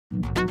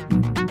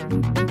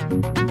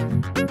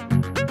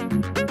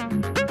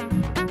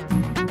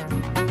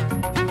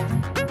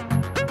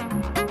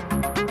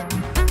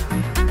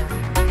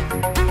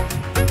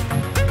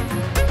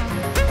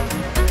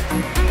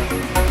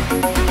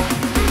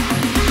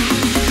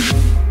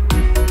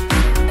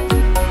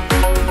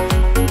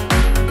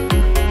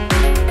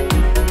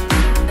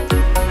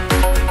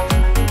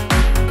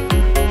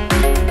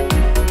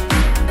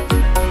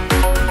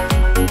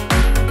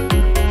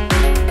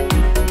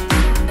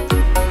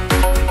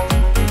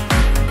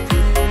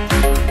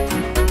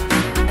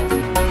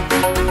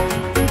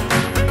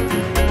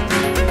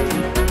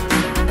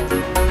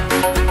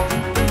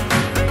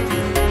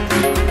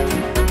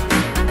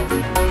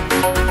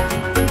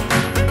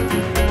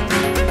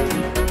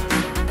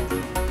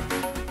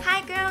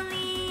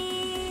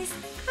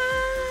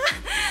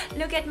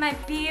Look at my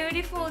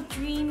beautiful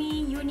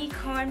Dreamy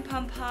Unicorn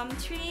Pom Pom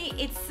tree.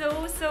 It's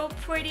so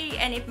pretty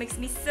and it makes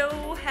me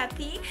so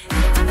happy.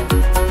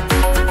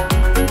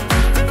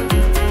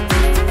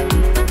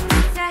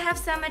 So I have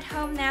some at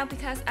home now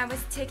because I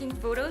was taking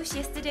photos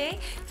yesterday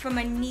from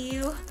a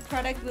new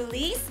product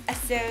release.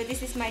 So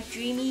this is my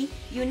Dreamy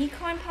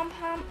Unicorn Pom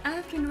Pom.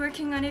 I've been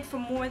working on it for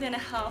more than a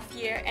half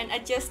year and I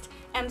just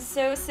am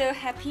so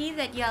happy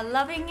that you're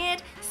loving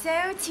it.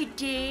 So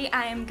today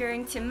I am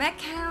going to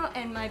Macau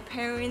and my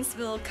parents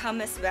will come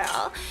as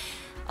well.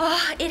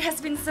 Oh, it has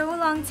been so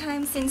long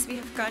time since we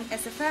have gone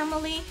as a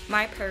family.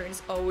 My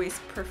parents always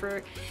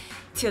prefer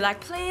to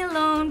like play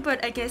alone,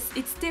 but I guess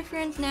it's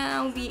different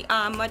now. We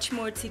are much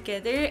more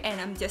together and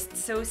I'm just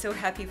so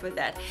happy for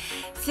that.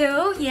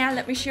 So yeah,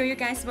 let me show you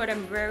guys what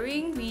I'm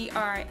wearing. We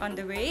are on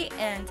the way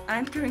and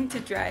I'm going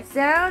to drive.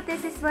 So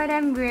this is what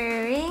I'm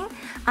wearing.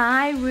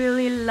 I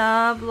really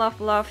love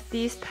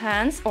these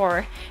pants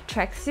or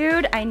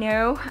tracksuit. I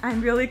know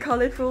I'm really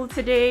colorful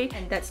today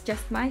and that's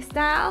just my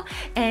style,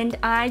 and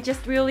I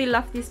just really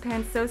love these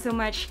pants so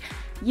much.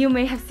 You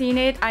may have seen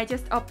it, I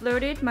just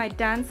uploaded my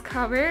dance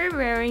cover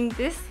wearing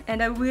this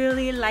and I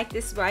really like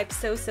this vibe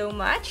so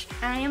much.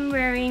 I am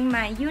wearing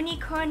my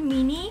unicorn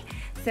mini,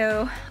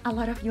 so a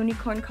lot of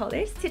unicorn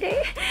colors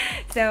today.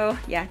 So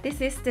yeah, this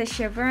is the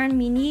chevron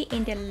mini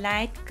in the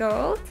light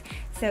gold.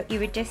 So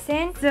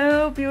iridescent,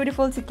 so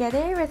beautiful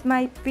together with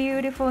my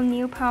beautiful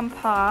new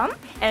pom-pom.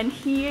 And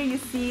here you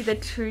see the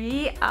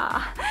tree.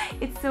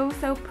 It's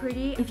so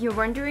pretty. If you're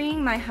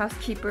wondering, my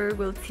housekeeper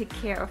will take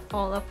care of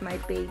all of my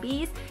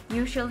babies.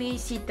 Usually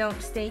she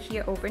don't stay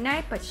here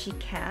overnight, but she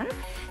can.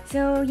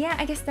 So yeah,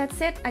 I guess that's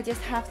it. I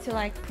just have to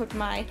like put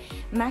my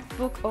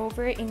MacBook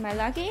over in my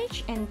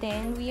luggage and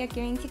then we are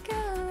going to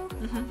go.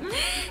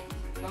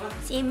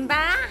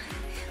 Simba,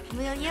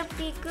 will you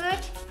be good?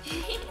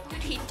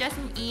 He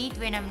doesn't eat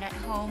when I'm not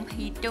home.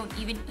 He don't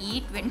even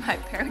eat when my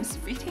parents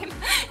feed him.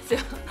 So,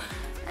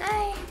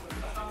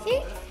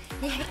 see?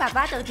 Đi thấy bà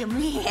bá từ chùm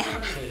nè.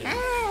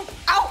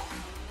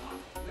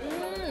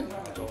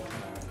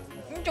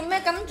做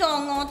咩咁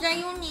撞我啫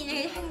？Uni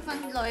你興奮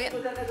女，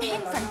興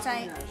奮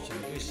劑。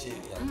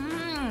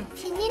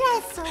Cinderella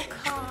is so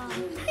calm.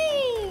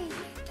 Hey,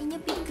 can you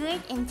be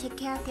good and take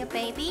care of your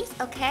babies?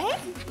 Okay?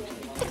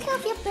 Take care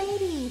of your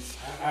babies.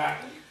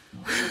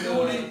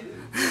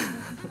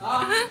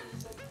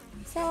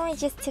 So I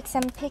just took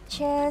some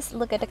pictures.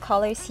 Look at the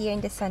colors here in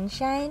the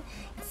sunshine.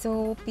 It's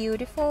so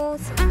beautiful.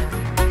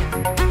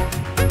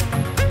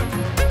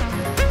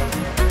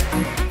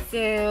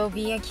 So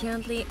we are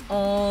currently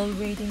all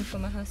waiting for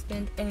my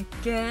husband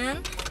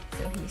again.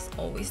 So he's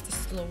always the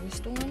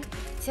slowest one.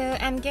 So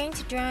I'm going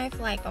to drive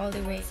like all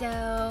the way.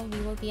 So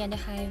we will be on the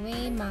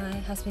highway. My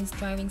husband's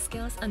driving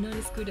skills are not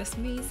as good as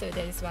me, so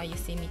that is why you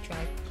see me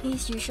drive.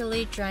 He's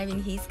usually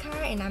driving his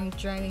car and I'm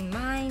driving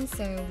mine,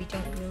 so we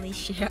don't really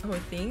share our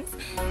things.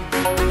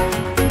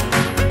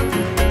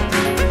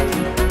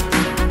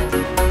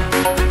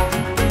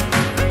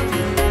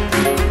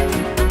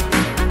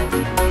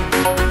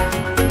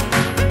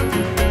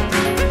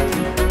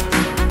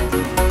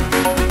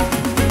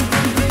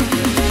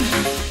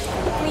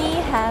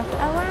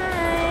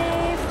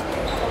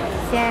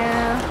 So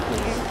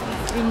here's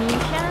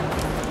Venetia.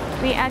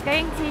 We are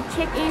going to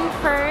check in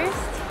first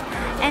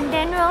and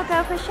then we'll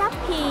go for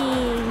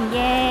shopping.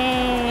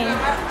 Yay!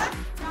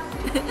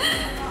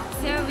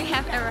 So we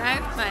have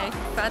arrived. My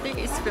father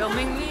is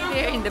filming me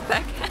there in the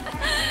back.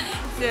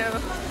 So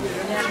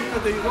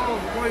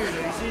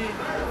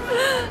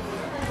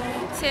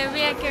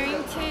we are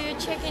going to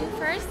check in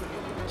first.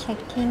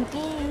 Checking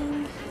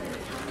in.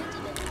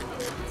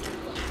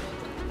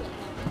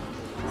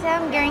 So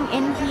I'm going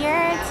in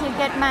here to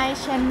get my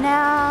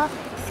Chanel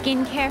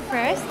skincare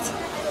first.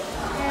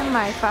 And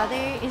my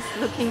father is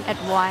looking at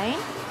wine.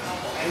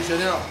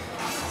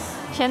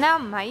 Chanel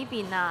唔喺呢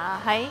邊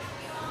啊，喺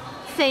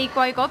四季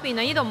嗰邊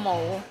啊，呢度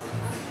冇。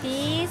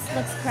This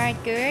looks quite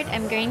good.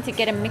 I'm going to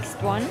get a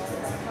mixed one.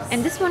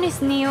 And this one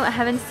is new. I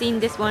haven't seen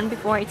this one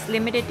before. It's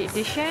limited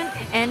edition.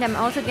 And I'm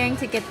also going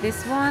to get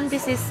this one.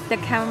 This is the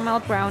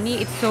caramel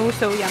brownie. It's so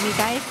yummy,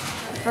 guys.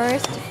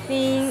 First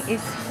thing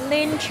is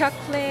Lindt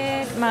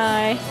chocolate,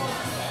 my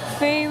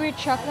favorite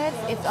chocolates.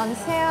 It's on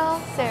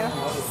sale. So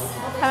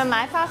係咪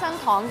買花生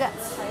糖嘅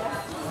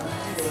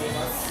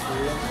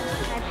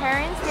My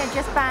parents, they're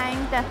just buying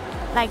the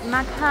like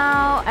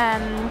Macau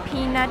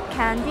peanut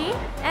candy.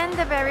 And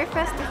the very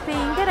first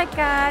thing that I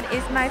got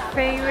is my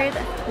favorite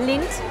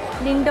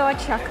Lindor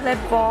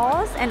chocolate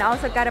balls, and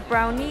also got a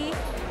brownie.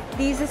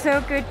 These are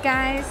so good,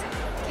 guys.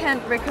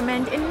 Can't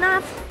recommend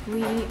enough.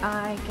 We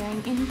are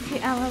going into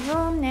our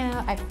room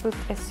now. I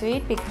booked a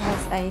suite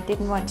because I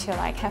didn't want to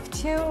like have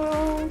two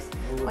rooms.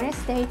 I want to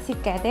stay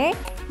together.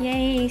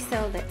 Yay!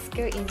 So let's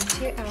go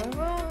into our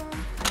room.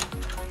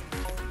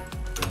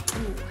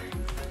 Ooh.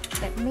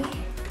 Let me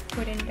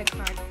put in the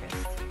card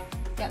first.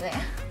 Yeah,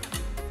 there.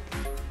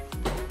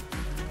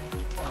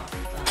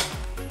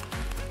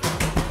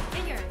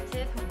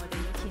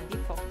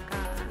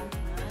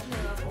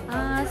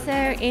 So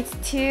it's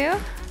 2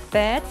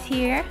 beds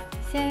here.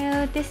 So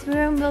this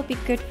room will be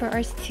good for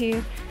us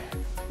to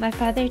my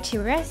father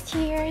to rest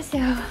here. So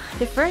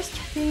the first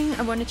thing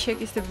I want to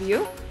check is the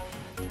view.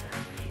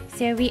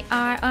 So we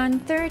are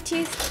on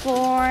 30th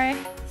floor.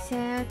 So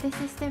this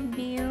is the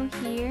view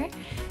here.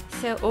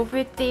 So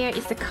over there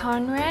is the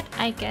Conrad,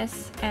 I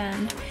guess,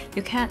 and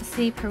you can't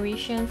see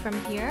Parisian from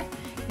here.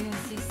 You can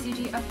see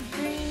City of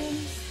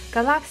Dreams.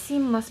 Galaxy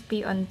must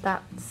be on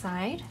that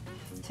side.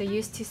 So I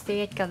used to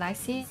stay at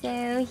Galaxy.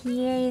 So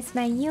here is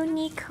my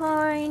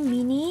unicorn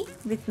mini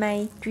with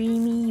my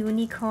Dreamy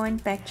Unicorn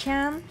back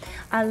charm.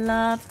 I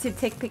love to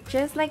take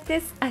pictures like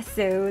this.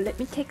 So let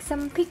me take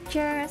some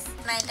pictures.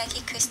 My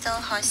lucky crystal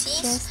horses.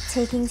 Just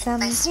taking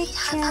some pictures.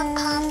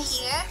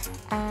 Here.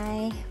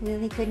 I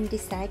really couldn't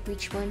decide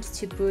which ones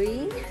to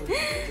bring.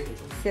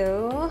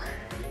 So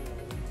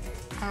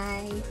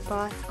I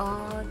bought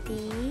all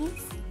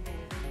these.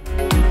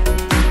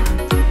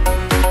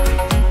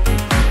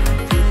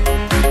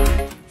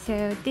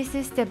 So this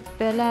is the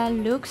Bella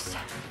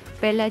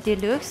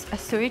Deluxe, a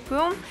suite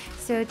room.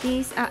 So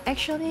these are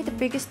actually the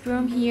biggest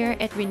room here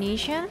at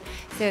Venetian.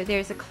 So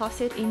there's a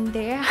closet in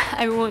there.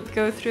 I won't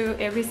go through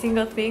every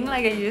single thing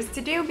like I used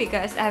to do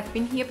because I've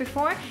been here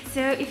before.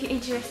 So if you're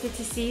interested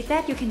to see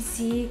that, you can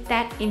see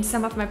that in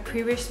some of my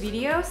previous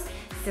videos.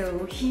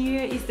 So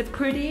here is the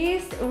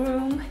prettiest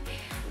room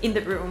in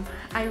the room.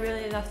 I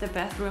really love the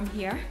bathroom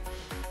here.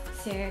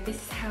 So this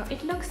is how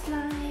it looks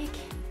like.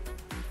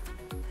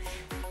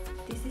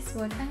 This is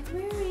what I'm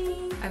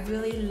wearing. I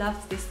really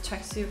love this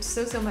tracksuit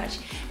so much,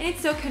 and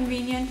it's so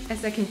convenient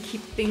as I can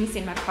keep things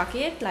in my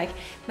pocket like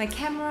my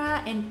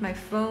camera and my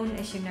phone.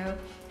 As you know,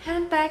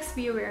 handbags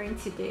we are wearing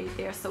today,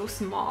 they are so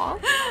small.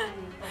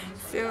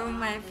 So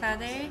my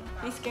father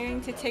is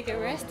going to take a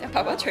rest.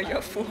 Papa 除咗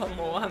褲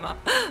冇係嘛？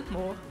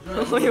冇，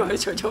我以為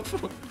除咗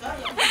褲。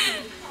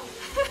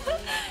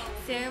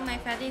So my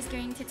father is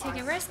going to take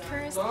a rest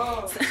first.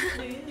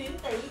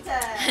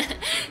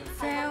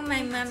 So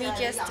my mommy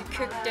just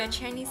cooked the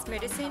Chinese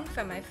medicine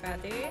for my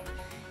father.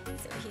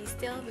 So he's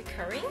still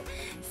recovering.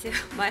 So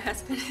my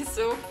husband is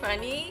so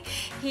funny.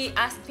 He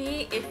asked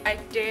me if I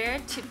dare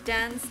to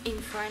dance in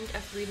front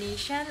of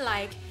Venetian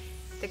like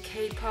the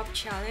K-pop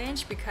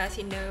challenge because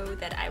he knows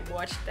that I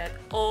watch that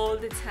all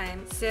the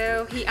time.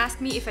 So he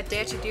asked me if I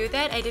dare to do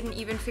that. I didn't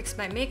even fix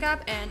my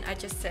makeup and I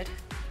just said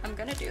I'm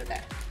gonna do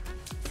that.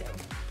 So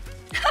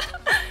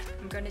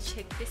I'm gonna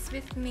take this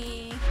with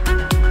me.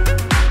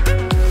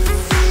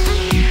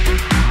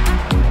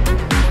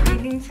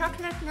 Eating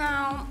chocolate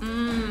now.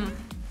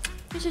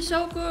 This is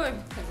so good.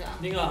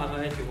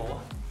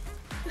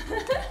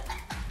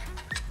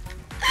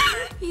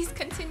 He's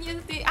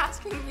continuously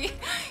asking me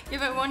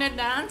if I want to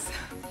dance.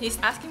 He's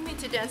asking me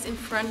to dance in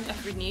front of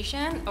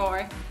Venetian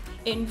or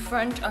in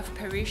front of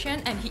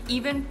Parisian, and he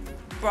even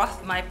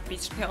brought my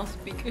beach pills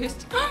because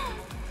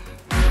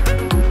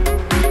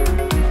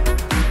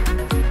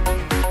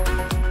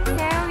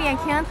we are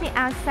currently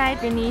outside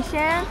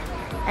Venetian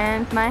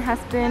and my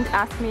husband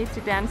asked me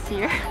to dance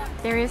here.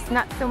 There is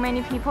not so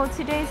many people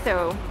today,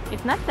 so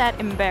it's not that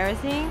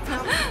embarrassing.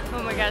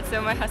 Oh my god, so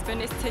my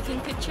husband is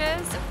taking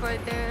pictures for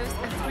those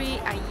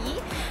 3 IE.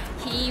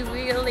 He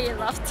really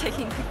loves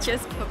taking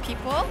pictures for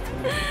people.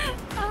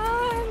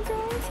 Oh, I'm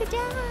going to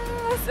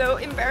dance! So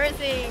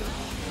embarrassing.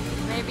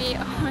 Maybe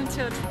I want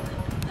to...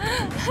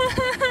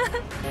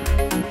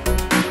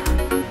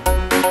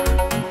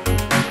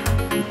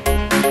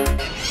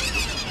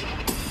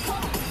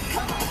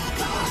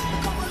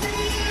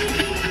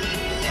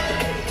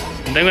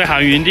等佢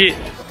行遠啲。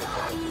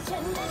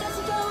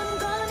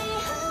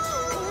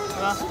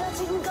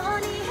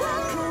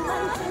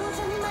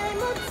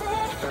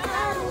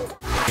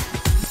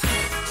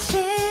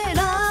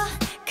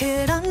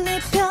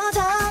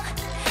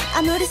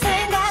아무리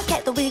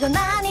생각해도 이건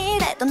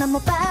아니래도 난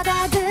못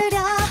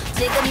받아들여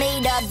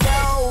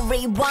지금이라도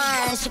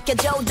rewind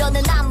시켜줘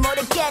더는 안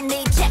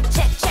모르겠니 check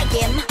check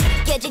책임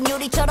깨진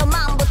유리처럼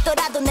안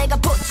붙더라도 내가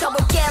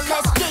붙여볼게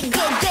let's get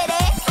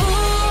it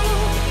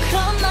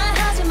그런 말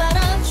하지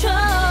말아줘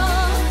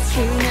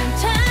그냥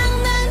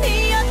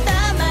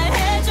장난이었다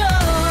말해줘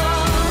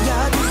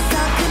여기서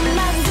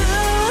그만둘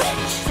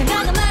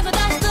생각은 말고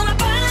다시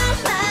돌아봐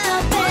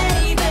now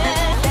baby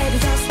baby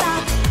just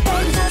stop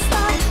baby just stop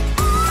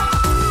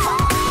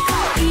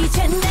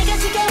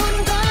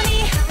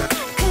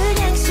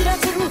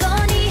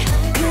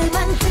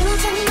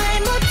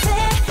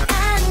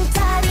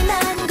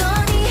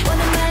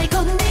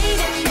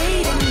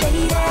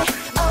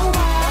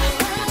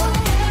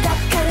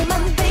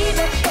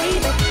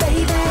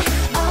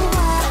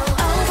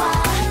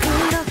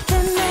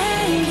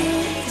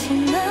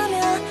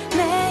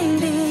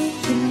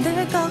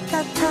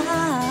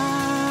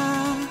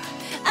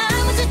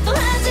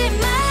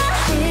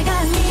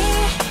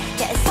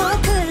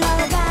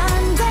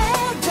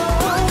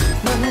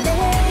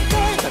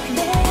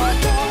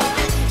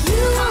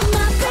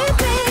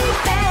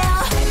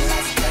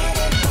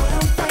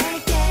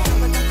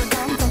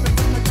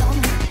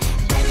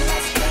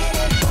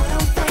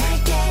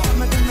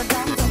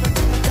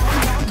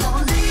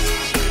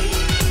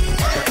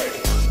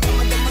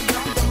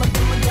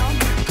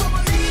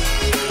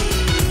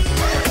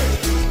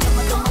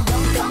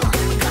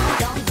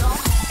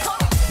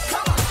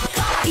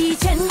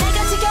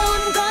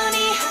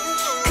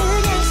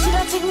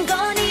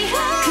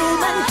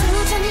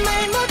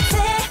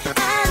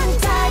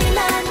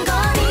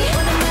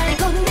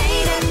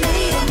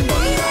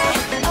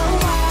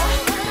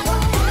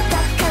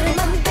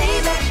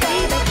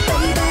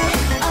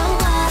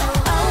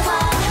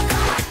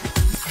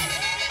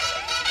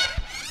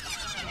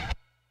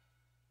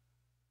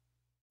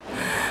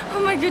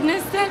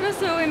goodness, that was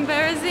so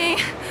embarrassing.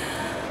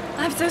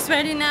 I'm so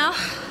sweaty now.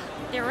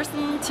 There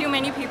wasn't too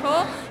many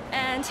people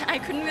and I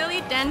couldn't really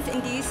dance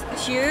in these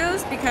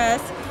shoes because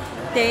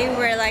they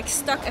were like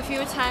stuck a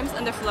few times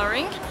on the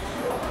flooring.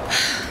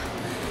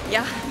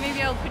 Yeah,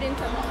 maybe I'll put in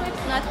some clips,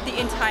 not the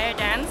entire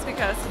dance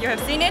because you have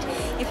seen it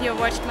if you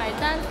watched my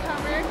dance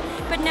cover.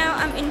 But now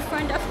I'm in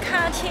front of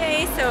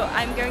Cartier, so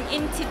I'm going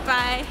in to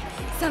buy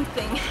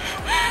something.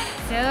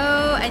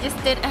 So I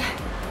just did a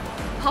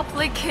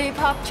public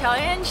K-pop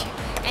challenge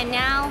and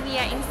now we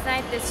are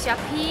inside the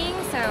shopping.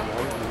 So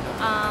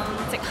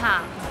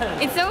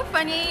it's so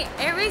funny,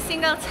 every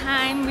single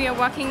time we are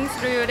walking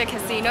through the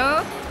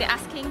casino, they're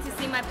asking to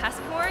see my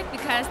passport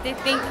because they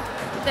think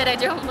that I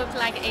don't look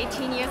like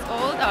 18 years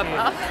old or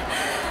above.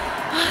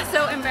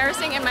 So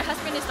embarrassing, and my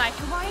husband is like,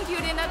 why you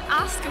did not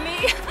ask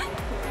me?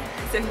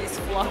 So he's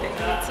vlogging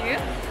me too.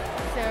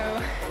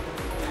 So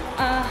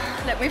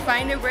let me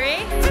find a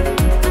way.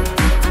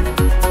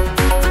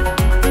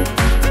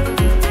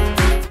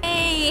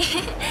 Hey,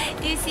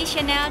 do you see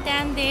Chanel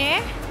down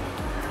there?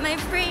 My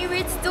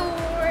favorite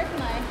store.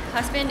 My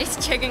husband is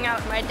checking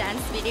out my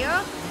dance video.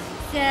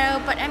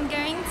 So, but I'm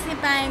going to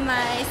buy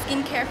my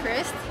skincare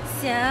first.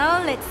 So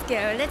let's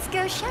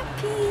go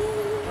shopping.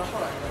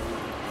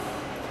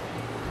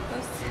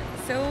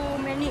 So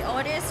many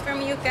orders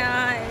from you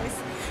guys.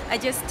 I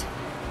just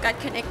got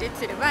connected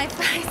to the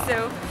Wi-Fi,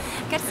 so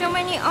got so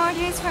many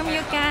orders from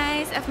you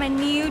guys of my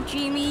new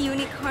Dreamy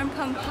Unicorn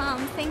Pom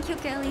Pom. Thank you,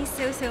 Girlies,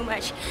 so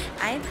much.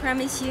 I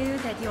promise you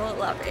that you'll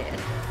love it.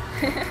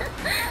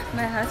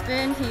 My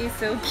husband, he is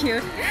so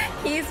cute.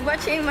 He's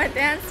watching my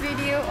dance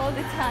video all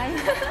the time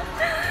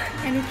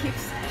and he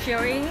keeps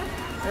showing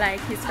like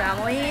his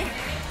family.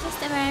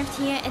 Just arrived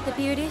here at the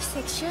beauty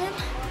section.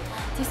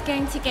 Just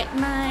going to get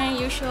my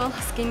usual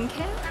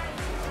skincare.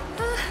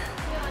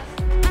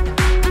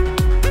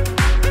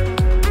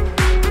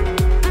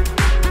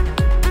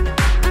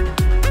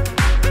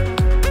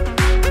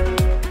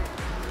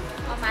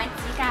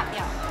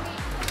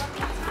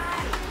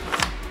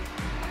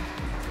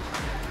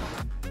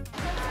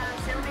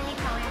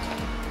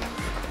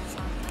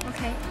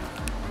 Okay.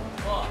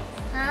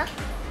 嚇？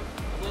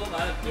嗰個買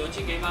2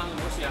千幾蚊，唔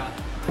好試下。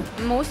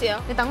唔好試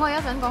啊！你等我一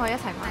陣過去一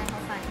齊買。好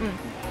快。嗯，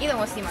呢度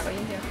我試埋個煙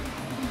先。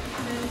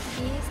So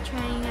she's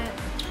trying out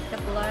the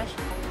blush.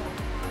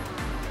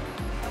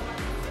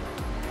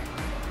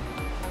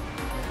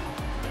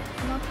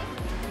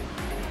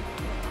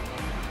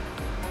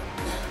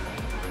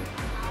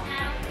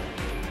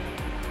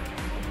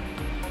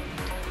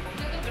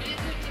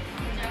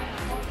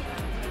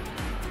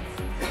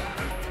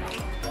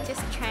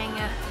 Just trying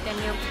out the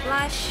new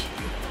blush.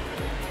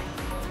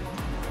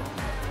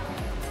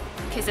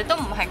 其實都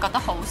唔係覺得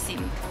好閃，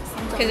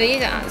其實呢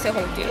隻顏色好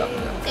啲咯。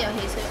即係有氣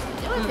色，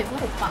因為皮膚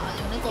好白，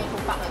用呢個好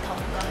白去透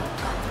㗎。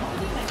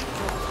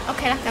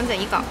OK 啦，咁就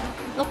呢個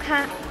碌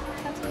卡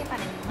3105。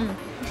嗯，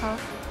好。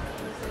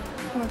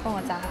可唔可以幫我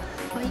揸下？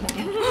可以，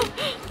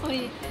可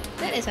以。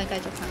即係你想繼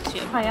續拍攝？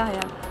係啊係啊。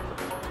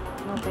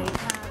我俾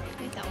卡，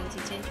呢就我自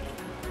己遮住。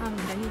啊，唔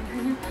緊要。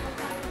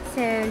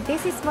So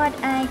this is what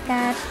I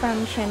got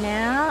from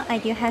Chanel. I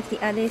do have the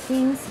other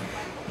things.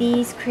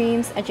 These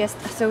creams are just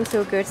so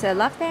good, so I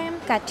love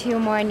them. Got 2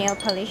 more nail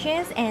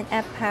polishes and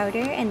a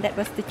powder, and that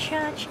was the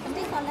charge. 咁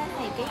呢個咧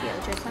係 Baby 我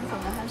最新款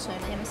嘅香水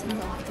咧，有冇試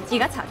過？而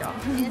家搽咗。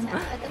呢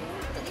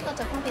個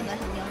就方便旅行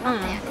用啦。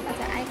係啊，呢個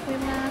就 eye cream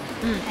啦。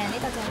呢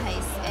個就係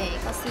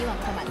個絲雲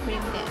同埋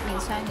cream 嘅面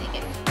霜嚟嘅。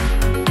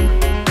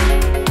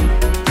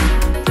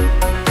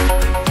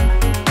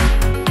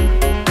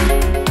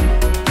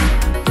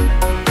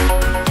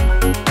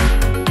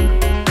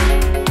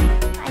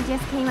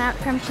Came out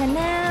from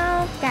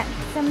Chanel, got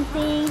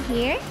something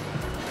here,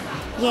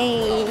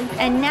 yay!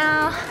 And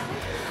now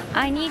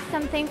I need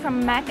something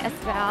from MAC as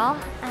well.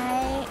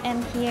 I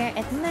am here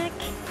at MAC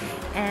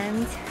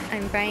and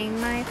I'm buying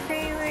my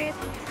favorite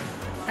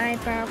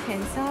eyebrow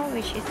pencil,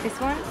 which is this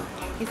one.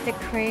 It's the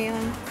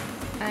crayon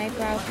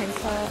eyebrow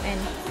pencil and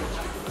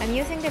I'm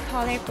using the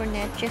color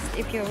brunette, just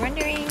if you're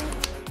wondering.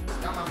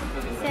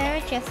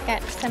 So just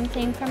got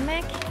something from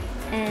MAC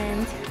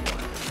and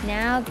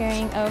now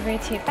going over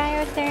to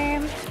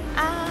Biotherm.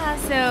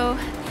 So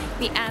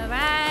we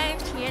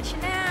arrived here at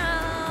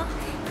Chanel.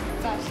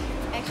 Gosh,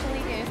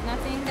 actually there's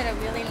nothing that I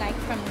really like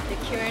from the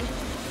current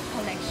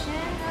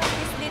collection.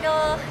 This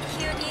little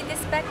cutie, this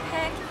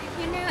backpack.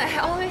 You know, I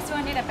always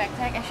wanted a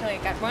backpack. Actually,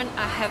 I got one.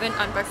 I haven't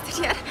unboxed it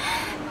yet.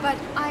 But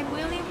I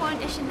really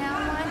want a Chanel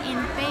one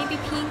in baby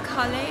pink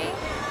color.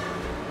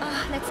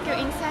 Let's go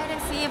inside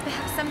and see if they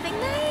have something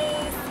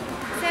nice.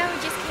 So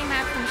we just came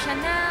out from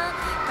Chanel,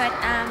 but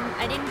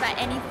I didn't buy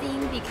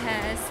anything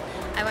because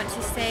I want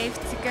to save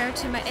to go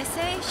to my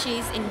essay.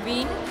 She's in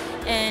Wien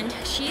and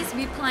she's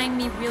replying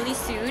me really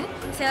soon.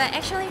 So I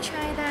actually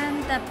tried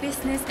on the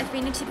business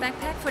affinity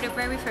backpack for the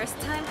very first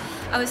time.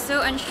 I was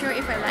so unsure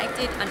if I liked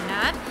it or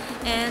not,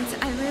 and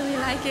I really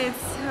like it.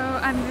 So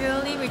I'm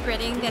really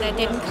regretting that I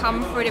didn't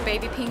come for the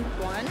baby pink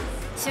one.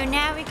 So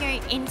now we're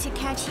going into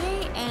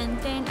Cartier and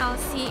then I'll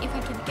see if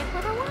I can get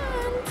what I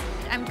want.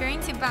 I'm going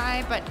to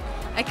buy, but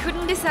I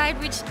couldn't decide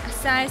which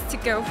size to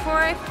go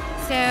for,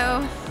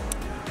 so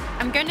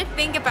I'm gonna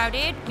think about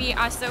it. We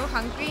are so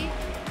hungry.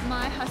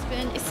 My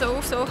husband is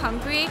so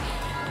hungry.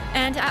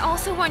 And I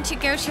also want to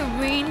go to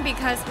Wien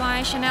because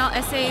my Chanel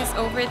essay is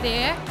over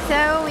there.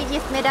 So we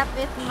just met up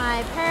with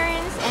my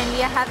parents and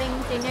we are having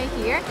dinner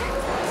here.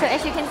 So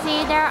as you can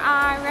see, there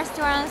are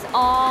restaurants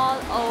all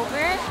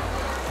over.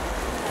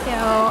 So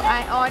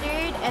I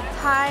ordered a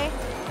Thai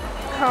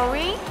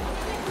curry.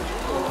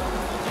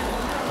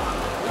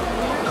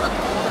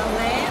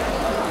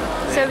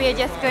 So we are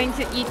just going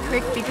to eat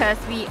quick because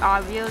we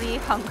are really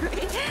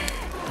hungry.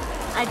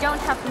 I don't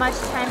have much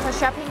time for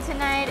shopping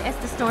tonight as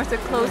the stores are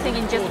closing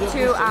in just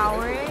 2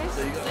 hours.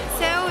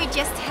 So we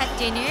just had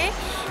dinner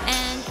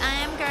and I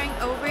am going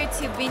over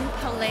to Wien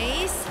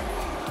Palace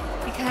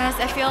because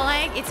I feel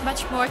like it's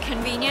much more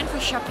convenient for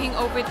shopping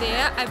over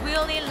there. I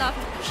really love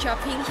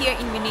shopping here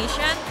in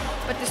Venetian,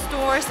 but the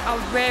stores are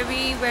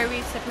very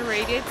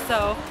separated,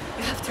 so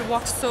you have to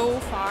walk so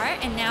far.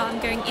 And now I'm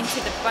going into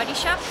the body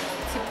shop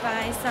to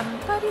buy some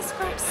body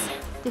scrubs.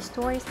 The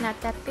store is not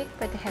that big,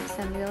 but they have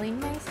some really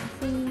nice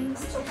things.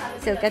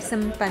 So got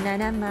some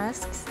banana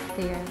masks.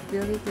 They are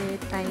really good.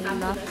 I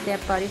love their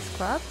body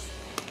scrubs.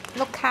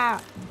 Look how.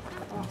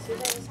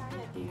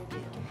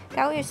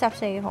 9月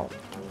14號.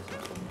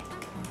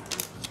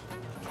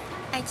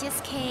 I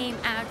just came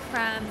out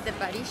from the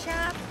body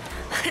shop.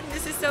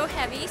 This is so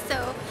heavy,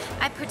 so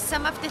I put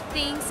some of the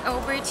things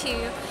over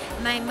to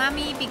my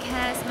mommy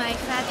because my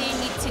father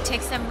needs to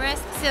take some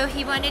rest. So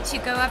he wanted to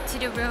go up to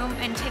the room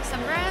and take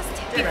some rest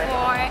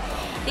before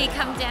they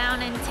come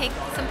down and take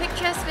some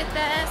pictures with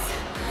us.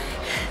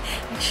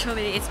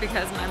 Actually, it's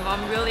because my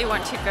mom really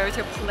wants to go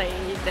to play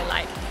the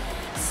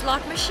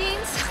slot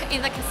machines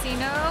in the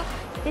casino.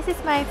 This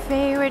is my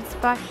favorite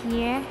spot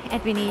here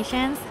at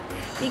Venetian's.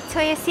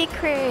 Victoria's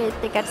Secret.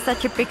 They got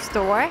such a big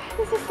store.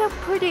 This is so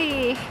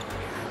pretty.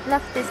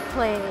 Love this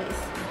place.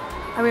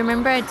 I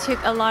remember I took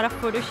a lot of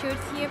photo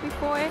shoots here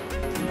before.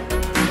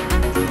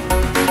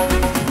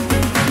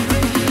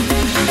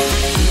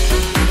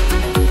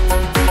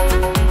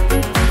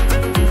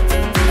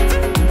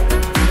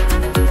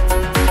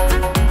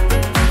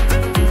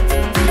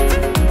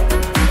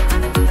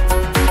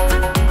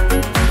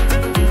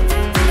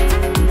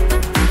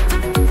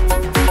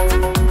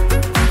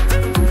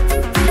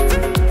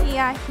 We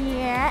are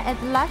here at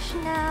Lush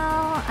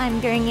now. I'm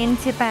going in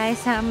to buy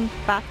some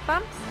bath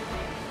bombs.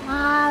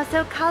 Wow,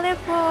 so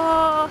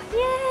colorful!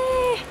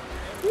 Yay!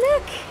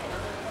 Look!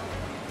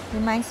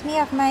 Reminds me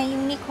of my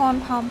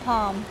unicorn pom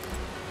pom.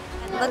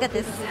 Look at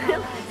this.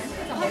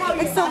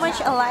 It's so much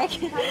alike.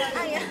 你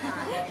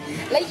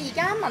而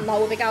家聞落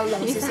會比較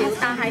濃少少，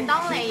但係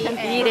當你浸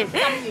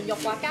完肉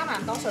或加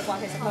埋多水嘅話，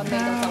其實個味道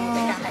就會比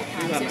較係淡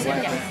少少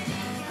嘅。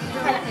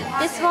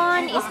 This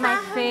one is my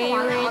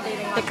favorite,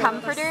 the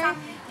comforter.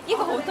 呢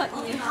個好得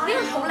意，呢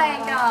個好靚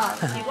㗎。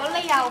如果你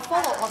有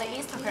follow 我哋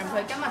Instagram，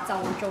 佢今日就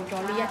做咗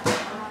呢一個，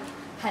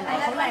係啦，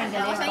好靚嘅呢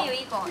個。我想要呢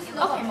個。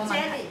OK， 冇問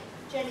題。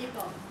Jelly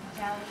個，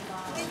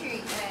跟住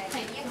係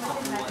呢一個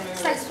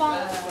size 方。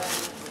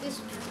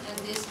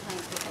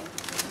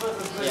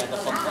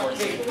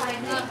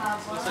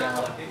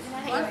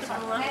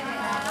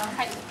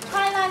係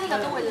啦，呢個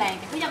都會靚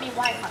嘅，佢入面會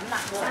係粉藍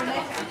色嘅。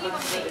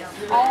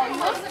哦，如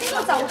果呢個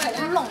就好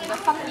濃嘅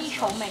薰衣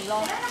草味咯。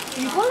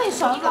如果你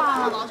想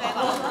話呢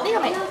個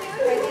味，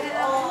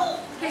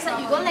其實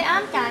如果你啱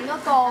揀嗰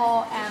個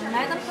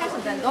Madam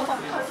President 嗰個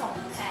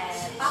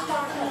包裝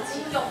好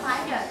似肉係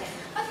一樣嘅，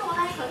不過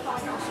咧佢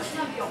放入水之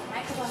後溶咧，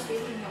佢個表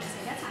面溶成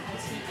一層好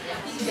似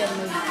嘅味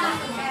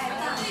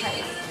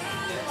係。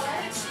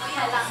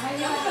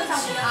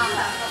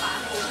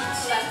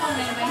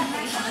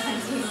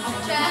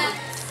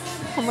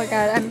 Oh my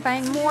god, I'm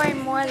buying more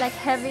and more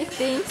heavy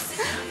things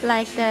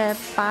like the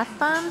bath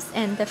bombs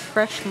and the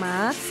fresh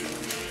mask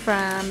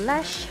from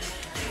Lush.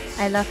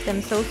 I love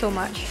them so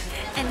much.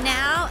 And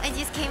now I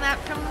just came out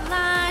from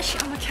Lush.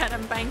 Oh my god,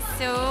 I'm buying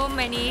so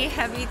many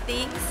heavy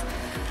things.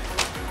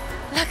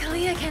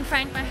 Luckily I can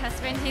find my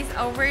husband. He's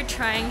over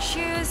trying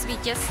shoes.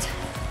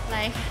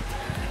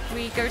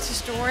 We go to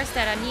stores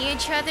that are near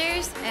each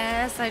other's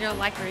as I don't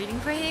like waiting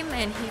for him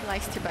and he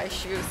likes to buy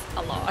shoes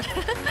a lot.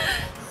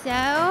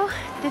 So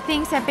the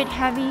things are a bit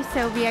heavy,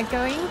 so we are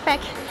going back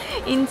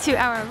into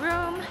our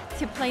room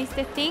to place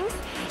the things,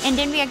 and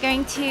then we are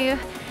going to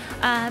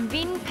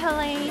Wien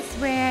Palace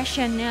where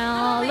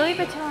Chanel, Louis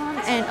Vuitton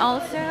and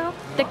also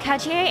the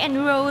Cartier and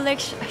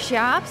Rolex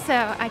shop,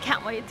 so I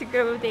can't wait to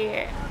go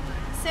there.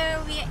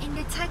 So we are in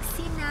the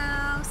taxi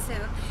now, so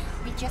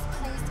we just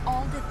placed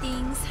all the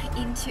things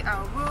into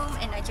our room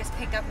and I just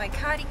picked up my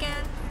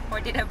cardigan, or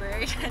did I wear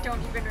it? I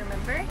don't even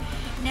remember.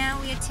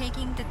 Now we are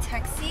taking the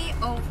taxi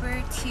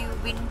over to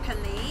Wien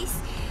Palace.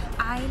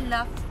 I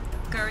love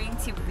going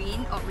to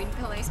Wien or Wien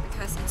Palace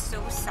because it's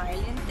so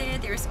silent there.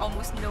 There's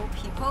almost no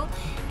people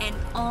and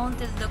all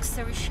the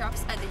luxury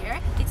shops are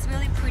there. It's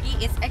really pretty.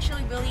 It's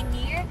actually really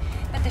near,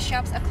 but the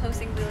shops are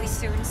closing really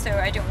soon, so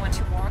I don't want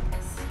to walk.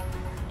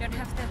 Don't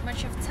have that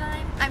much of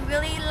time. I'm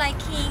really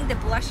liking the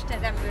blush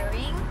that I'm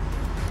wearing.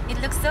 It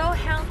looks so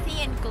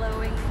healthy and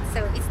glowing.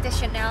 So it's the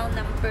Chanel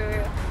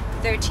number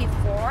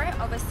 34,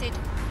 opposite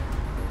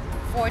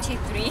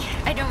 43.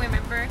 I don't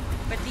remember,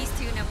 but these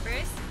two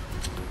numbers.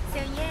 So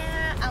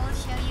yeah, I will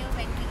show you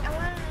when we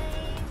arrive.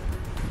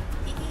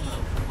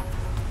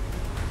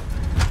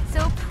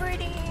 So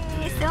pretty,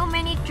 so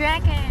many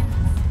dragons.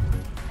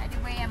 By the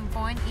way, I'm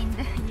born in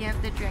the year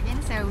of the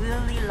dragon, so I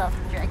really love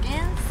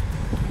dragons.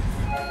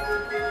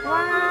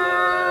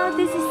 Wow,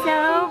 this is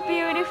so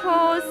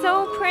beautiful,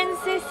 so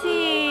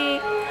princessy.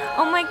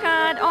 Oh my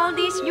god, all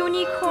these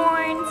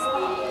unicorns.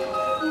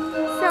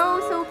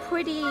 So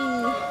pretty.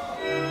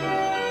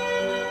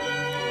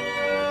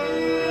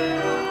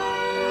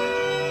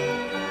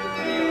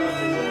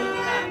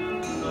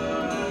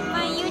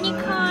 My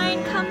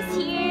unicorn comes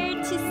here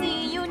to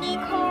see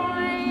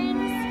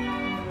unicorns.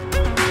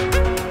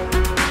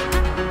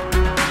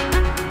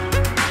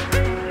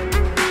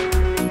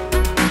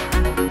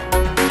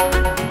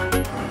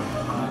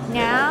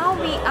 Now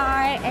we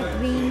are at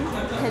Dreamy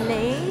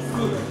Palace.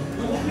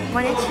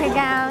 Want to check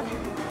out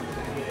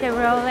the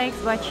Rolex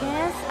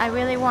watches. I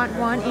really want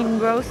one in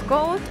rose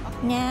gold.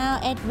 Now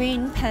at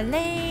Dreamy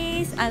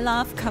Palace, I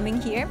love coming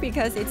here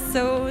because it's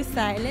so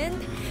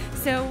silent.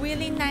 So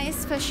really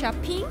nice for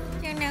shopping.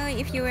 You know,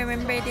 if you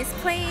remember this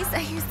place,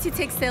 I used to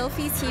take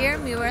selfies here,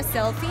 mirror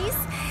selfies.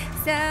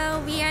 So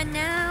we are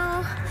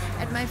now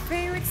at my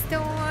favorite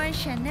store,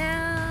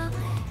 Chanel.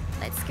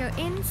 Let's go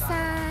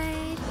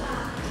inside.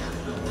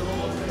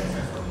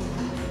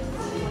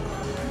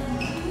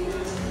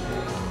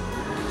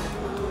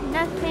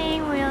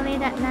 Nothing really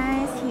that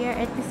nice here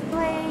at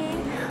display.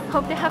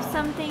 Hope they have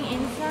something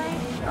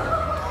inside.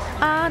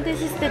 This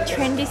is the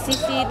trendy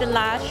CC, the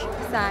large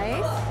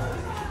size.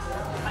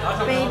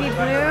 Baby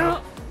blue.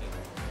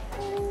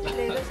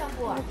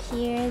 Look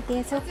here,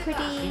 they're so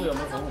pretty.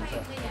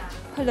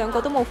 佢兩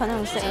個都冇粉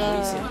紅色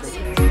啦。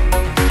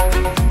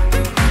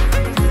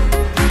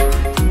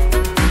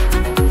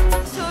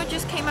So I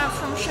just came out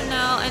from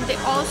Chanel, and they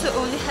also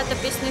only had the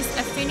business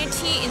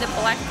affinity in the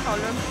black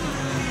color.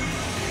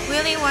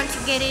 Really want to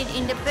get it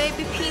in the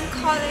baby pink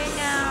color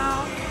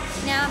now.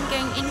 Now I'm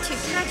going into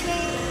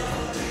Cartier.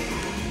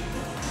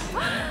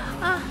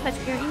 Let's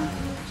go in.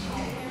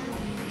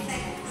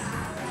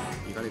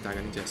 而家你戴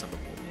緊呢隻16號，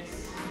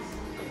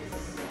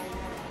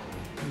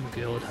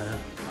幾好睇啊！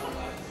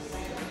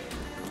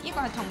呢個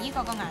係同呢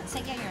個個顏色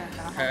一樣㗎。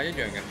係啊，一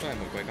樣嘅，都係玫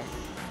瑰金。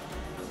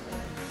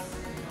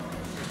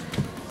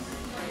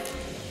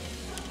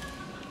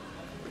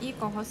呢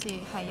個好似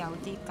係有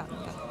啲緊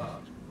㗎。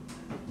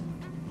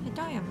係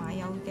多人買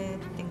有嘅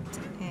定闊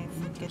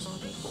嘅多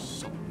啲。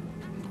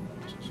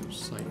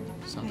細，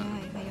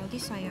係有啲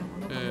細啊，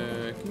我都覺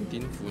得。經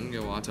典款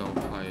嘅話就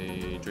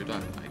係最多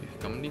人買嘅，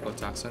咁呢個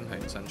窄身係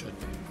新出嘅。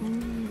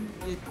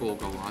呢個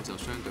嘅話就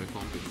相對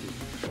方便啲，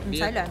唔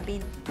使兩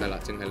邊。係啦，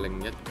淨係另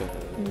一個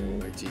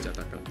位置就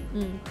得㗎啦。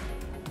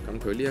咁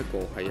佢呢一個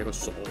係一個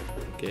鎖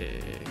嘅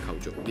構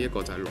造，呢一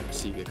個就係螺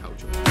絲嘅構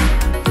造。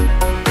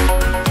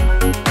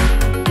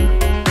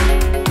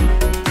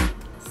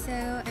So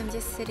I'm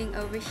just sitting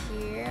over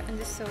here on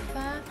the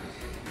sofa,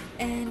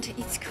 and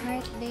it's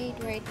quite late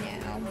right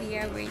now. We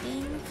are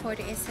waiting for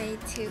the SA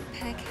to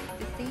pack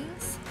the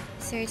things.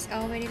 So it's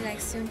already like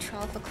soon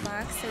 12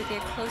 o'clock, so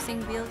they're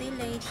closing really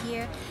late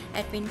here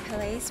at Dreamy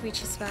Palace,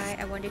 which is why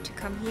I wanted to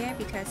come here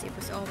because it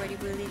was already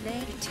really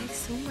late. It takes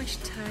so much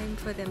time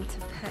for them to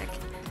pack.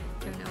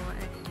 Don't know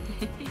why.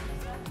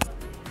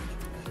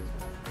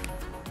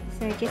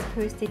 So I just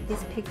posted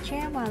this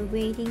picture while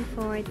waiting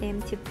for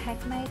them to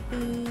pack my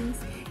things.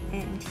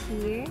 And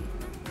here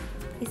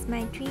is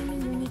my Dreamy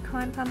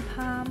Unicorn Pom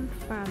Pom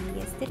from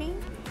yesterday.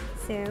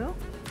 So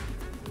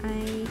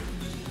I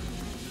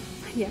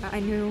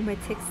know my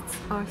texts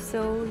are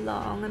so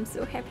long. I'm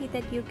so happy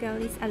that you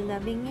girlies are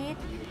loving it.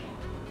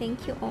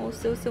 Thank you all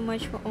so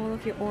much for all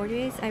of your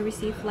orders. I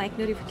receive like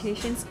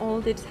notifications all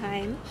the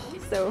time,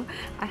 so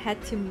I had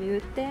to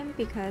mute them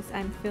because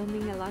I'm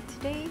filming a lot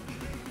today.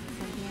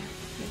 So yeah,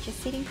 we're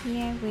just sitting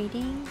here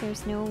waiting.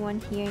 There's no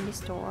one here in the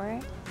store.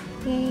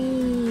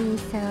 Yay!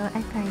 So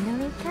I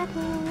finally got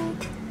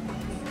it.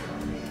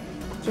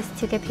 Just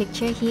took a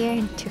picture here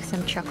and took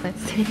some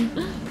chocolates.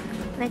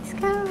 Let's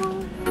go!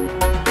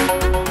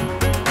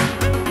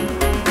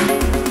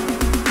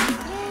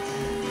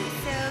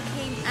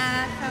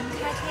 From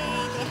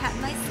Cartier, they have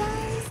my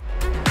size.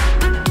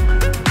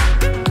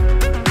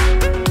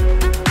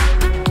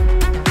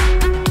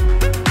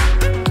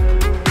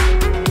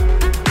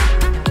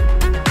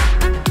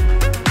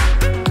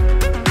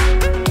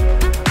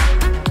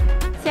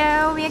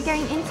 So we are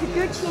going into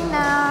Gucci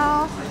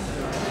now.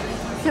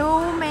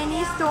 So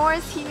many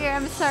stores here.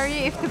 I'm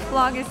sorry if the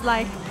vlog is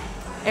like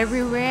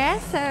everywhere,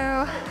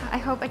 so I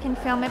hope I can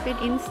film a bit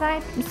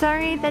inside. I'm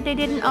sorry that they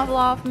didn't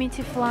allow me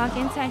to vlog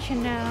inside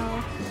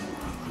Chanel.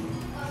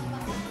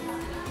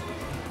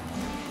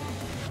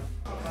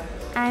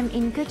 I'm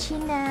in Gucci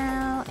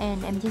now,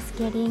 and I'm just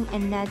getting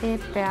another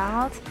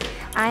belt.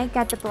 I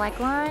got the black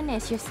one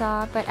as you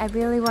saw, but I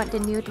really want the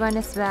nude one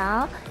as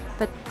well.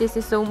 But this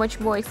is so much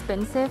more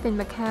expensive in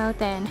Macau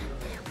than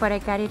what I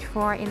got it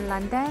for in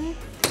London.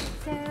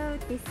 So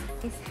this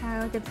is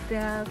how the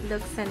belt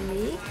looks on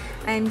me.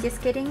 I'm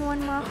just getting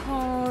one more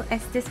haul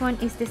as this one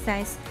is the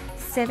size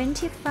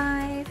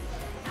 75.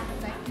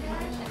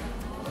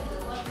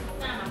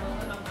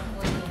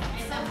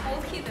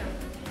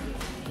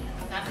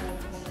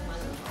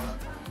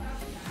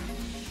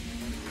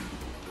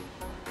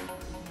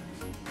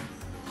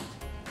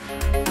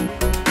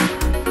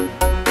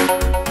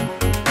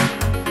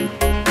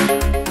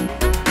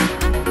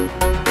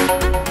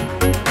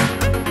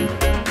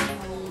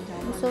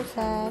 So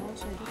sad.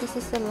 This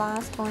is the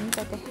last one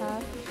that they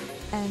have,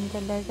 and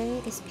the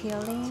leather is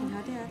peeling.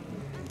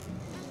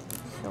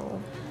 So,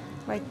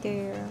 right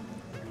there.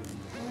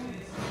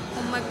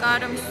 Oh my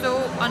god, I'm so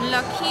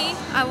unlucky.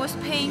 I was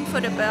paying for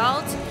the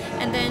belt,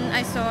 and then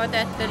I saw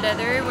that the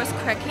leather was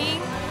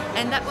cracking,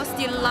 and that was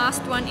the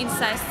last one in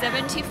size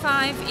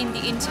 75 in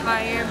the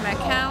entire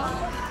Macau.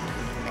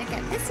 I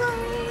got this one.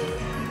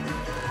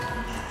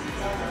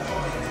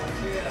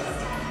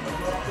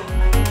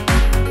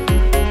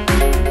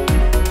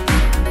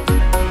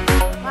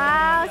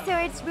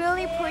 It's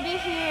really pretty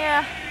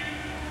here.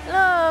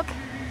 Look,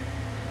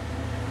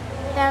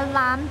 the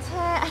lamte.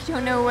 I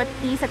don't know what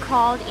these are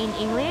called in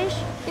English.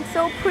 It's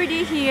so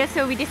pretty here,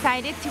 so we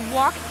decided to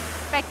walk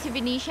back to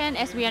Venetian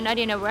as we are not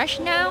in a rush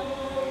now.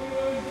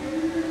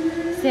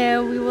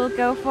 So we will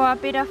go for a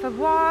bit of a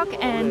walk,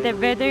 and the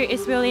weather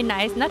is really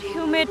nice, not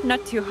humid,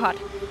 not too hot,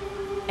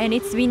 and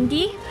it's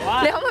windy.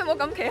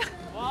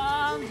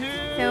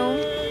 So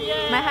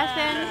my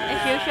husband,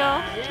 as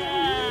usual,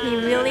 he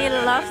really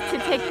loves to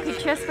take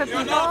pictures for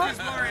people.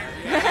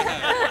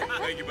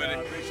 Thank you, buddy.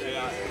 Appreciate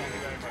that.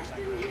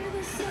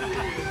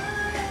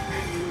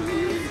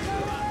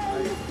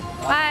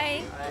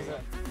 Bye.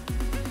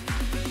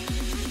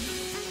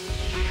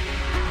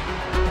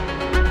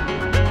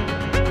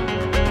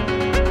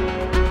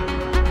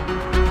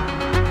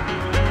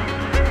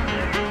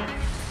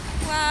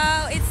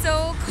 Wow, it's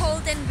so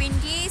cold and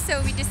windy, so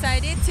we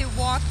decided to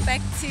walk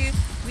back to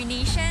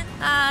Venetian.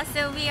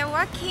 So we are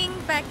walking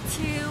back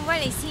to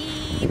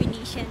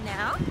Venetian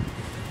now.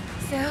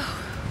 So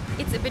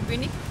it's a bit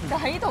windy.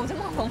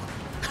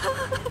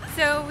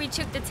 So we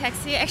took the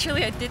taxi.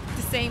 Actually, I did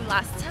the same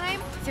last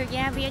time. So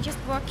yeah, we are just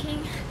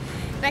walking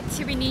back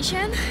to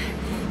Venetian.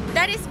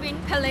 That is Wind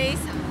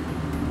Palace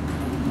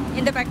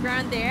in the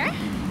background there.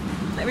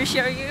 Let me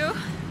show you.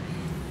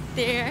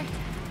 There,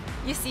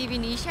 you see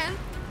Venetian.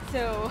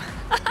 So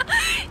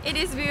it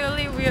is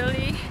really,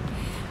 really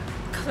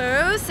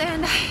close,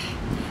 and I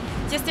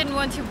just didn't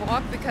want to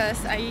walk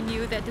because I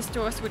knew that the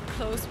stores would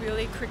close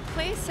really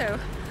quickly, so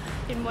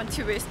didn't want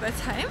to waste my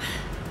time.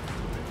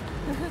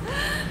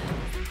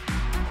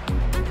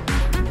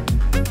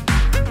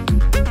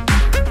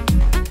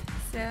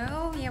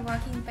 So we are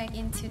walking back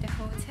into the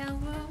hotel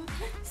room.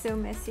 So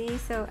messy,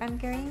 so I'm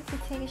going to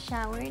take a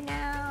shower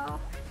now.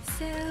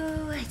 So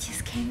I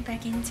just came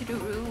back into the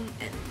room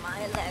and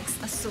my legs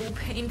are so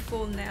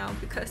painful now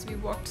because we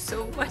walked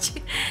so much.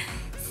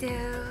 So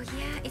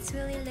yeah, it's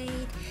really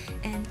late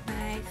and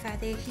my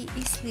father, he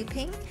is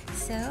sleeping.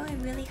 So I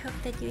really hope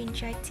that you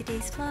enjoyed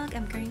today's vlog.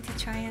 I'm going to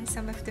try on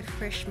some of the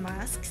fresh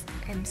masks.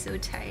 I'm so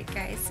tired,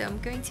 guys. So I'm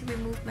going to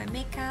remove my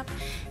makeup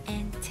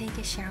and take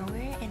a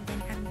shower, and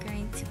then I'm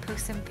going to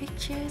post some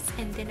pictures,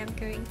 and then I'm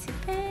going to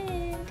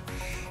bed.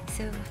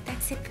 So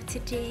that's it for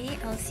today.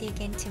 I'll see you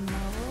again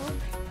tomorrow.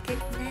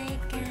 Good night,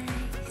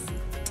 guys.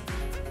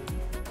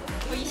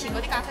 我以前嗰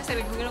啲咖啡色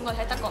泳褲嗰個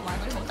喺德國買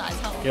嗰啲好大抽。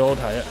幾好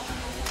睇啊！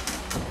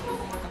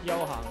休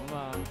閒啊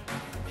嘛，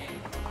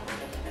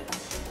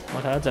我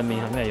睇一陣面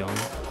係咩樣？